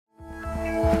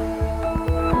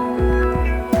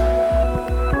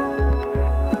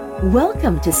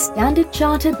Welcome to Standard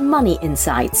Chartered Money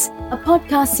Insights, a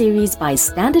podcast series by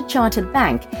Standard Chartered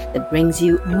Bank that brings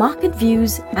you market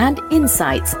views and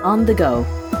insights on the go.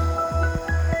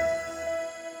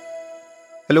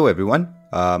 Hello everyone,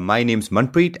 my name's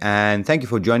Manpreet and thank you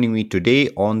for joining me today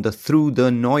on the Through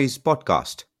the Noise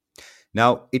podcast.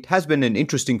 Now, it has been an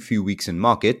interesting few weeks in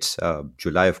markets.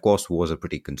 July, of course, was a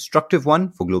pretty constructive one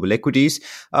for global equities,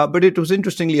 but it was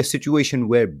interestingly a situation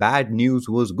where bad news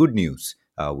was good news,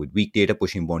 with weak data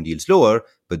pushing bond yields lower,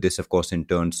 but this, of course, in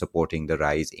turn supporting the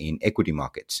rise in equity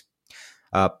markets.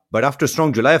 But after a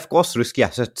strong July, of course, risky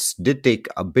assets did take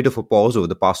a bit of a pause over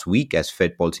the past week as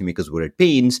Fed policymakers were at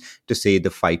pains to say the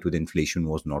fight with inflation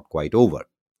was not quite over.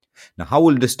 Now, how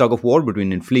will this tug of war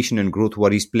between inflation and growth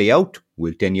worries play out?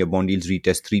 Will 10-year bond yields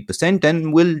retest 3%?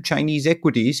 And will Chinese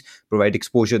equities provide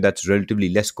exposure that's relatively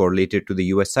less correlated to the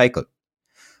US cycle?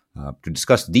 To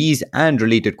discuss these and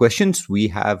related questions, we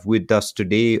have with us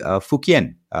today Fook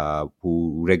Yen,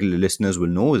 who regular listeners will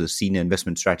know is a senior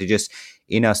investment strategist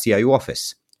in our CIO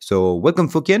office. So welcome,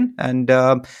 Fook Yen, and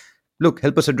look,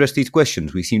 help us address these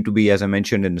questions. We seem to be, as I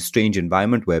mentioned, in a strange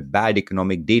environment where bad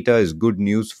economic data is good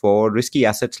news for risky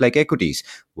assets like equities,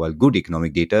 while good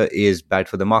economic data is bad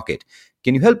for the market.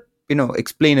 Can you help,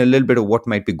 explain a little bit of what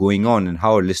might be going on and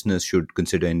how our listeners should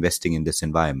consider investing in this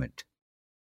environment?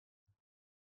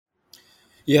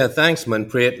 Yeah, thanks,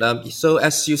 Manpreet. So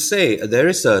as you say, there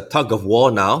is a tug of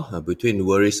war now between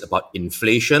worries about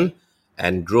inflation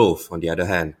and growth on the other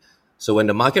hand. So when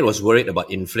the market was worried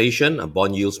about inflation,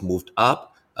 bond yields moved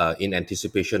up in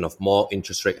anticipation of more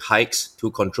interest rate hikes to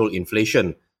control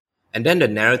inflation. And then the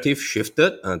narrative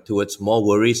shifted towards more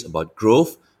worries about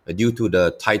growth due to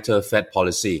the tighter Fed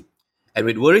policy. And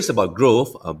with worries about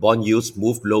growth, bond yields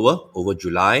moved lower over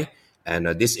July, and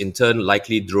this in turn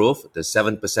likely drove the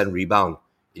 7% rebound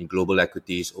in global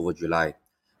equities over July.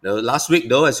 Now, last week,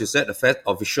 though, as you said, the Fed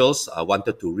officials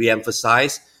wanted to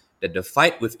re-emphasize that the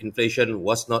fight with inflation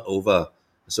was not over.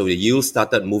 So the yields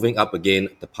started moving up again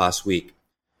the past week.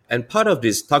 And part of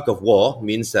this tug of war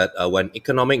means that when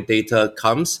economic data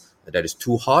comes that is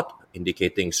too hot,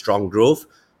 indicating strong growth,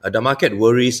 the market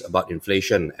worries about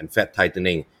inflation and Fed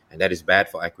tightening, and that is bad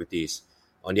for equities.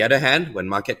 On the other hand, when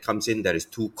market comes in that is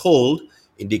too cold,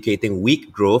 indicating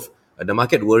weak growth, the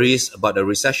market worries about a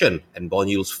recession and bond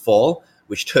yields fall,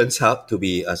 which turns out to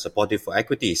be supportive for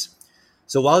equities.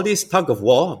 So while this tug of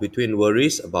war between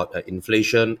worries about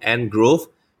inflation and growth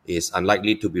is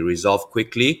unlikely to be resolved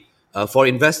quickly, for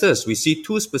investors, we see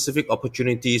two specific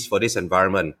opportunities for this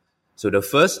environment. So the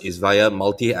first is via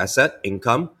multi-asset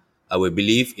income. We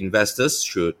believe investors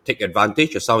should take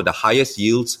advantage of some of the highest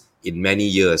yields in many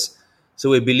years. So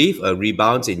we believe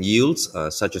rebounds in yields,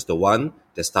 such as the one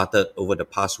that started over the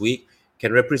past week,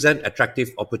 can represent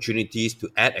attractive opportunities to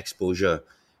add exposure.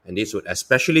 And this would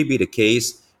especially be the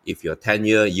case if your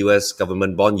 10-year US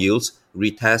government bond yields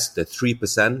retest the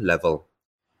 3% level.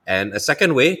 And a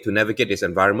second way to navigate this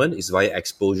environment is via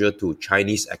exposure to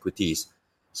Chinese equities.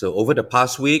 So over the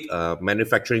past week,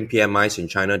 manufacturing PMIs in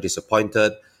China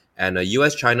disappointed, and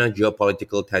US-China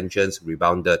geopolitical tensions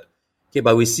rebounded. Okay,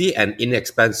 but we see an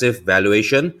inexpensive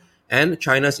valuation, and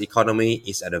China's economy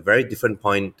is at a very different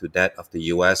point to that of the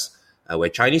US, where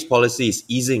Chinese policy is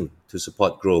easing to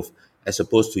support growth, as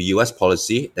opposed to US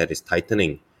policy that is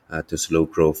tightening to slow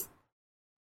growth.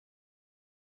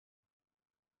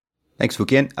 Thanks,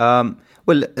 Fook Yen.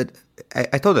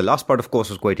 I thought the last part, of course,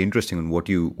 was quite interesting on what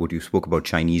you spoke about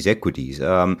Chinese equities.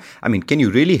 Can you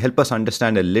really help us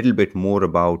understand a little bit more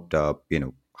about,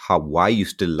 why you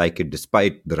still like it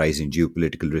despite the rise in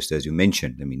geopolitical risk, as you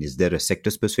mentioned? Is there a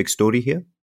sector-specific story here?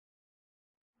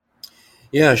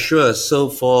 Yeah, sure. So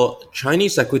for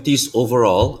Chinese equities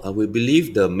overall, we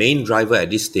believe the main driver at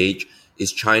this stage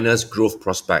is China's growth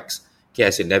prospects. Okay,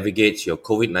 as it navigates your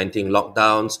COVID-19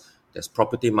 lockdowns, there's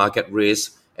property market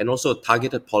risk, and also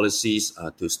targeted policies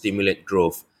to stimulate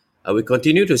growth. We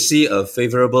continue to see a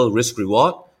favorable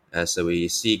risk-reward as we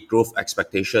see growth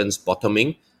expectations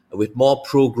bottoming, with more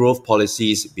pro-growth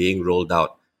policies being rolled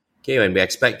out. Okay, and we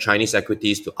expect Chinese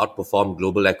equities to outperform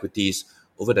global equities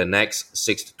over the next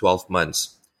 6 to 12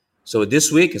 months. So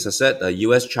this week, as I said,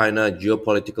 US-China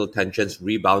geopolitical tensions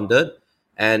rebounded.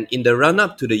 And in the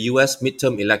run-up to the US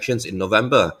midterm elections in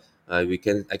November, we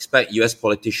can expect US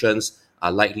politicians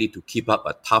are likely to keep up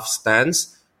a tough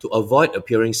stance to avoid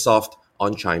appearing soft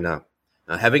on China.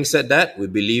 Having said that, we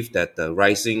believe that the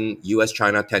rising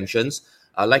US-China tensions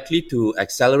are likely to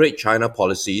accelerate China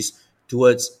policies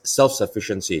towards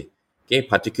self-sufficiency, okay,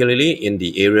 particularly in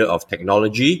the area of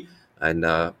technology, and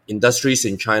industries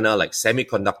in China like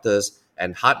semiconductors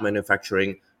and hard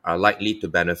manufacturing are likely to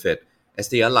benefit. as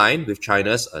they align with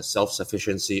China's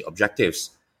self-sufficiency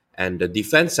objectives. And the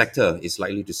defense sector is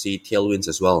likely to see tailwinds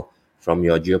as well from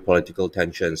your geopolitical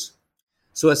tensions.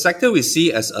 So a sector we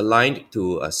see as aligned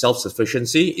to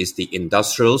self-sufficiency is the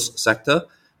industrials sector,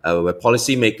 where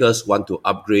policymakers want to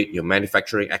upgrade your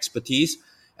manufacturing expertise.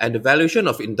 And the valuation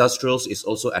of industrials is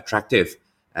also attractive.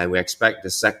 And we expect the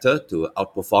sector to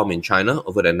outperform in China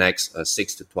over the next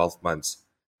 6 to 12 months.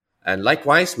 And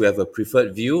likewise, we have a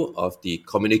preferred view of the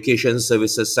communication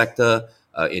services sector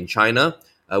in China.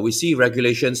 We see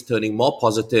regulations turning more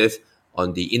positive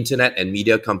on the internet and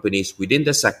media companies within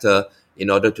the sector in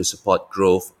order to support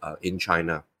growth in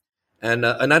China. And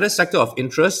another sector of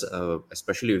interest,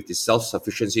 especially with the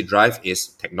self-sufficiency drive, is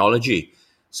technology.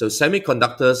 So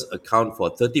semiconductors account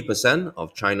for 30%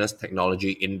 of China's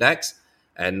technology index.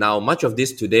 And now much of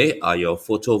this today are your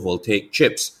photovoltaic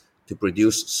chips to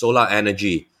produce solar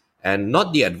energy, and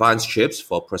not the advanced chips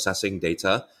for processing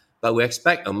data. But we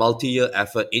expect a multi-year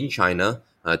effort in China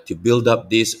to build up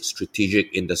this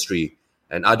strategic industry.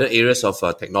 And other areas of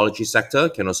technology sector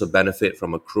can also benefit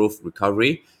from a growth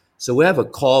recovery. So we have a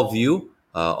core view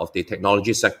of the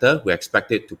technology sector. We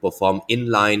expect it to perform in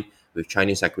line with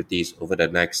Chinese equities over the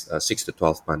next 6 to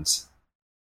 12 months.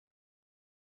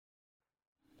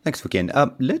 Thanks, Fukian.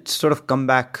 Let's sort of come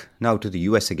back now to the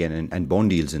US again and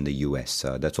bond yields in the US.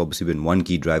 That's obviously been one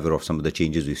key driver of some of the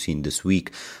changes we've seen this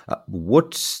week.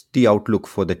 What's the outlook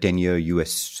for the 10-year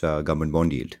US government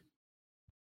bond yield?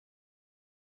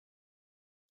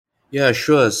 Yeah,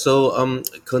 sure. So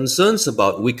concerns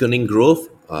about weakening growth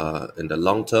in the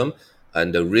long term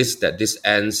and the risk that this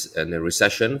ends in a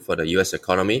recession for the US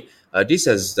economy, this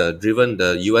has driven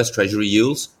the US Treasury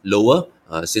yields lower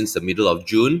since the middle of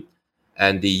June.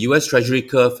 And the US Treasury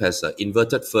curve has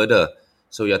inverted further.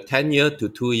 So your 10-year to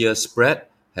 2-year spread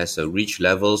has reached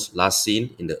levels last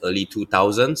seen in the early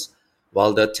 2000s,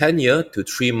 while the 10-year to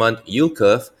 3-month yield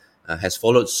curve has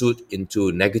followed suit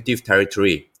into negative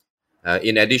territory.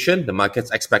 In addition, the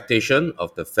market's expectation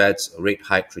of the Fed's rate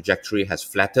hike trajectory has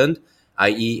flattened,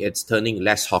 i.e. it's turning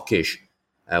less hawkish,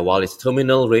 while its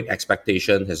terminal rate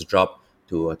expectation has dropped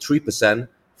to 3%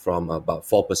 from about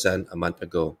 4% a month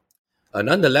ago.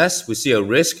 Nonetheless, we see a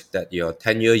risk that your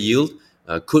 10-year yield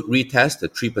could retest the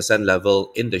 3%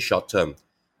 level in the short term.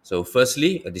 So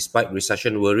firstly, despite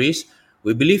recession worries,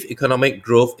 we believe economic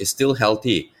growth is still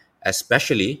healthy,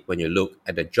 especially when you look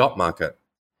at the job market.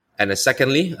 And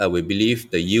secondly, we believe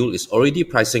the yield is already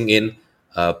pricing in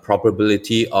a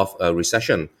probability of a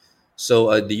recession.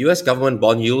 So the US government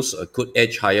bond yields could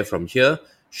edge higher from here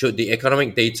should the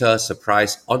economic data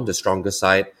surprise on the stronger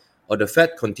side, or the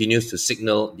Fed continues to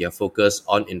signal their focus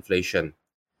on inflation.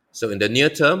 So in the near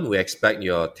term, we expect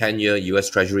your 10-year US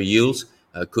Treasury yields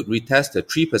could retest the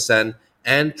 3%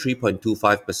 and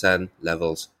 3.25%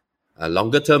 levels.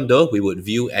 Longer term, though, we would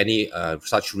view any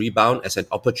such rebound as an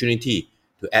opportunity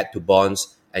to add to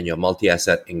bonds and your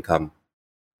multi-asset income.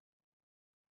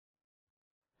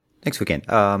 Thanks,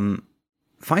 Fukian.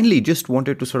 Finally, just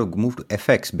wanted to sort of move to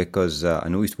FX because I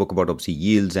know we spoke about obviously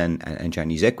yields and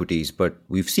Chinese equities, but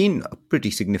we've seen a pretty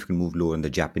significant move lower in the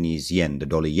Japanese yen, the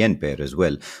dollar-yen pair as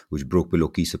well, which broke below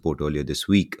key support earlier this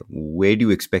week. Where do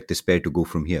you expect this pair to go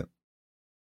from here?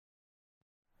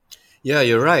 Yeah,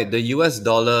 you're right. The US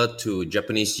dollar to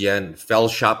Japanese yen fell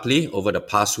sharply over the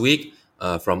past week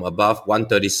from above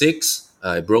 136.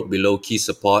 It broke below key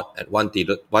support at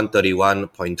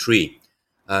 131.3.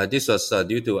 This was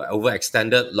due to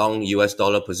overextended long US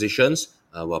dollar positions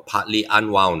were partly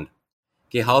unwound.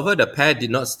 Okay, however, the pair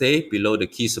did not stay below the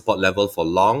key support level for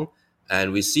long,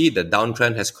 and we see the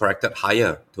downtrend has corrected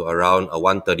higher to around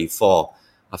 134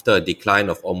 after a decline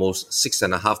of almost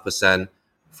 6.5%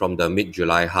 from the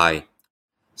mid-July high.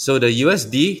 So the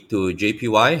USD to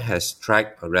JPY has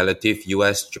tracked a relative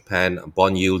US-Japan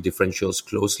bond yield differentials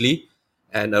closely,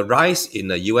 and a rise in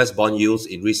the US bond yields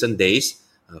in recent days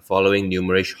following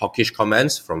numerous hawkish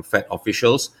comments from Fed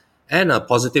officials and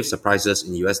positive surprises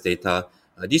in US data.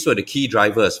 These were the key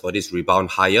drivers for this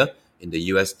rebound higher in the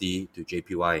USD to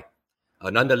JPY.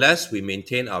 Nonetheless, we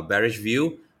maintain our bearish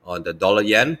view on the dollar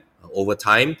yen over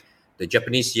time. The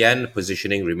Japanese yen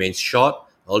positioning remains short,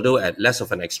 although at less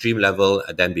of an extreme level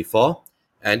than before.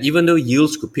 And even though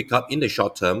yields could pick up in the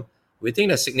short term, we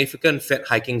think a significant Fed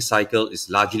hiking cycle is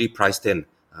largely priced in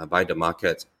by the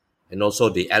market. And also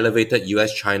the elevated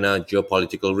US-China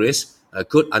geopolitical risk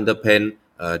could underpin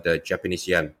the Japanese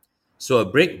yen. So a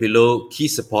break below key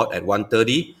support at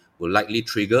 130 will likely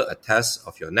trigger a test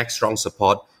of your next strong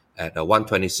support at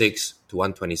 126 to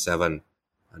 127.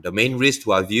 The main risk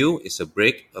to our view is a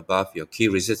break above your key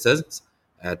resistance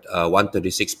at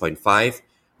 136.5,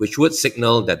 which would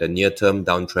signal that the near-term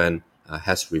downtrend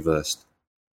has reversed.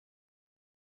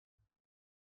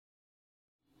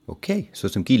 Okay, so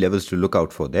some key levels to look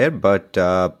out for there, but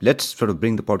let's sort of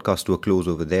bring the podcast to a close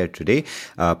over there today.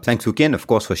 Thanks, Hu Kian, of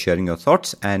course, for sharing your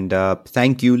thoughts, and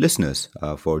thank you, listeners,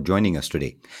 for joining us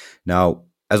today. Now,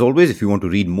 as always, if you want to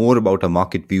read more about our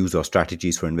market views or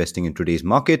strategies for investing in today's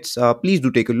markets, please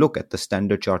do take a look at the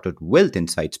Standard Chartered Wealth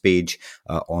Insights page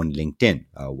on LinkedIn,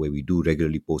 where we do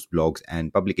regularly post blogs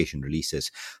and publication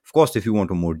releases. Of course, if you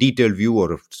want a more detailed view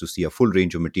or to see a full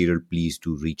range of material, please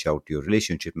do reach out to your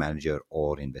relationship manager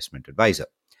or investment advisor.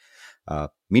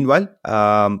 Meanwhile,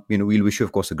 we'll wish you,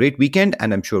 of course, a great weekend,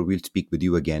 and I'm sure we'll speak with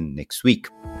you again next week.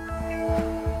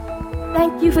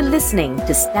 Thank you for listening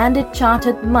to Standard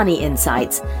Chartered Money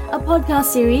Insights, a podcast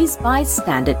series by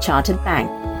Standard Chartered Bank.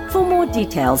 For more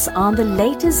details on the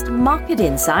latest market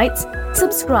insights,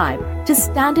 subscribe to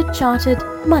Standard Chartered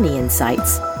Money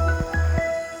Insights.